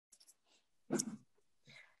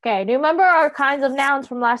Okay, do you remember our kinds of nouns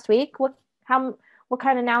from last week? What kind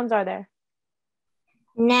of nouns are there?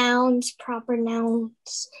 Nouns, proper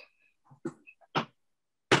nouns,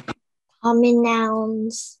 common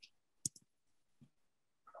nouns.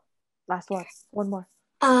 Last one. One more.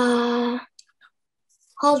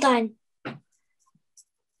 Hold on.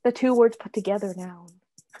 The two words put together noun.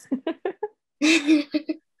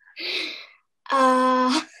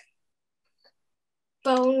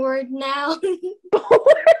 Bone word noun. Where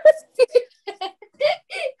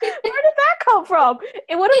did that come from?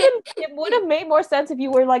 It would have made more sense if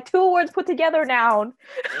you were like two words put together noun.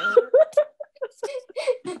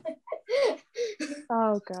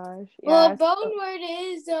 Oh gosh. Yeah. Well, bone word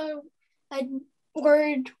is a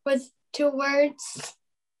word with two words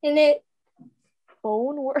in it.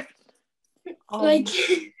 Bone word. Like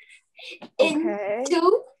okay. in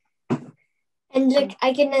two. And look,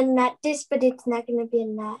 I can nut this, but it's not gonna be a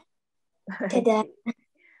nut. Ta-da.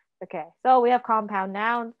 Okay, so we have compound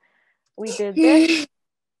nouns. We did this.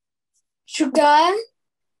 Sugar.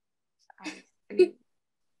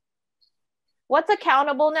 What's a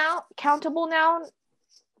countable noun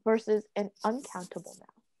versus an uncountable noun?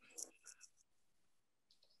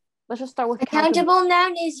 Let's just start with a countable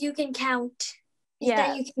noun is you can count.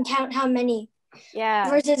 Yeah. You can count how many. Yeah.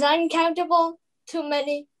 Versus uncountable, too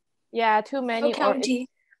many. Yeah, too many. No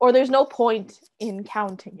or there's no point in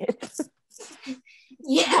counting it.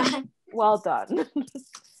 Yeah. Well done.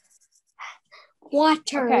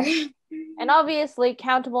 Water. Okay. And obviously,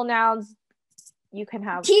 countable nouns, you can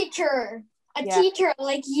have... Teacher. A teacher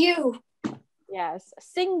like you. Yes.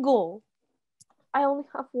 Single. I only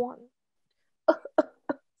have one.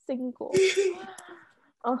 Single.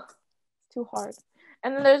 Oh, it's too hard.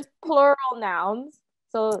 And then there's plural nouns.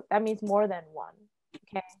 So that means more than one.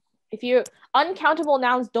 Okay. If you uncountable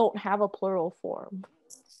nouns don't have a plural form.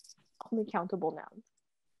 Only countable nouns.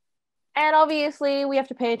 And obviously we have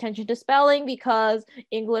to pay attention to spelling because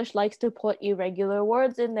English likes to put irregular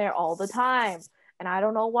words in there all the time. And I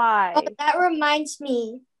don't know why. Oh, that reminds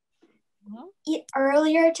me.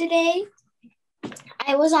 Earlier today,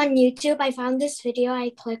 I was on YouTube. I found this video.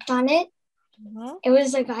 I clicked on it. It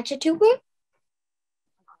was a gotcha tuber.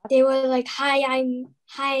 They were like, hi,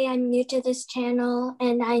 I'm new to this channel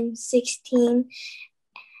and I'm 16.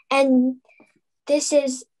 And this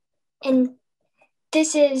is in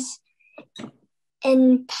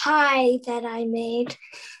pie that I made.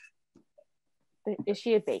 Is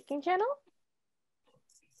she a baking channel?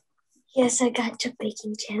 Yes, I got to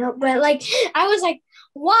baking channel. But like, I was like,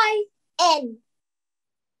 why N?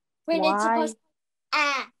 When it's supposed to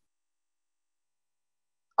A.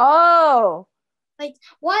 Oh. Like,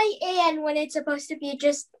 why N when it's supposed to be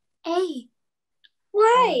just A?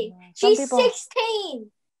 Why? She's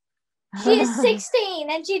 16. She is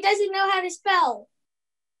 16 and she doesn't know how to spell.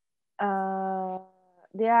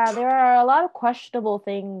 Yeah, there are a lot of questionable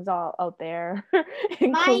things out there.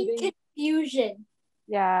 Mind confusion.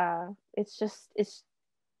 Yeah, it's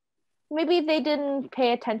maybe they didn't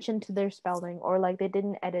pay attention to their spelling or like they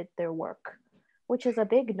didn't edit their work, which is a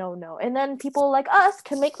big no-no. And then people like us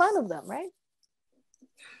can make fun of them, right?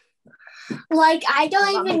 Like, I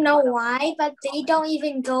don't even know why, but they don't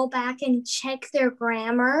even go back and check their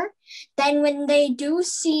grammar. Then when they do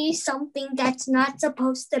see something that's not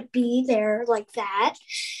supposed to be there like that,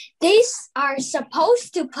 they are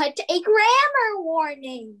supposed to put a grammar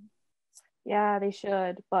warning. Yeah, they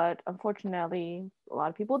should, but unfortunately, a lot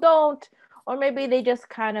of people don't, or maybe they just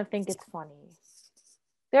kind of think it's funny.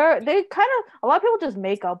 A lot of people just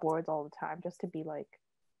make up words all the time just to be like,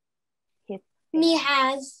 hip. Me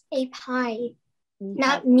has a pie.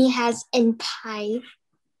 Not me has in pie.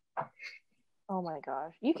 Oh my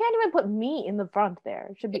gosh. You can't even put me in the front there.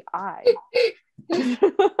 It should be I.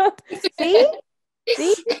 See?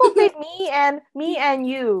 People say me and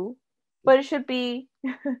you, but it should be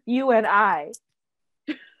you and I.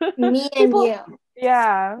 Me and you.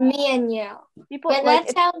 Yeah. Me and you. But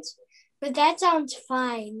that sounds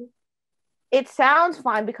fine. It sounds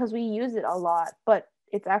fine because we use it a lot, but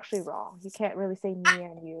it's actually wrong. You can't really say me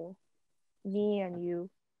and you. Me and you.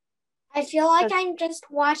 I feel like I'm just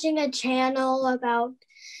watching a channel about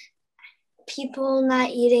people not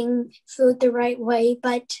eating food the right way,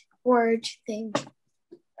 but word thing.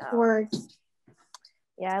 Oh. Word.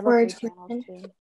 Yeah, I love channels too.